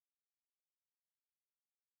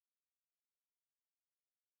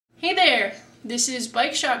Hey there, this is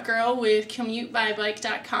Bike Shop Girl with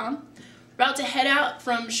CommuteByBike.com. We're about to head out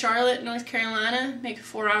from Charlotte, North Carolina, make a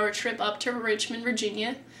 4-hour trip up to Richmond,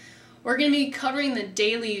 Virginia. We're going to be covering the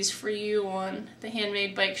dailies for you on the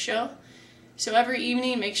Handmade Bike Show. So every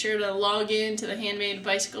evening, make sure to log in to the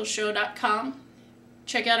handmadebicycleshow.com,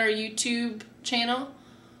 check out our YouTube channel,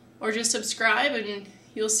 or just subscribe and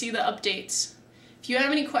you'll see the updates. If you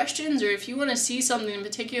have any questions or if you want to see something in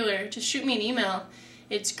particular, just shoot me an email.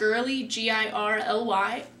 It's girly, Girly,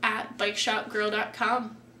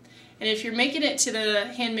 @bikeshopgirl.com. And if you're making it to the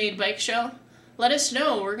Handmade Bike Show, let us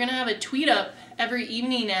know. We're going to have a tweet up every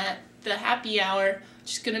evening at the happy hour,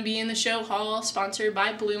 which is going to be in the show hall, sponsored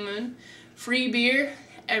by Blue Moon. Free beer,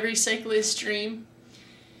 every cyclist dream.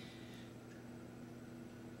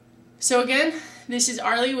 So again, this is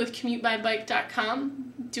Arlie with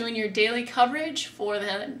CommuteByBike.com doing your daily coverage for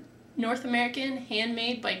the North American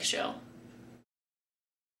Handmade Bike Show.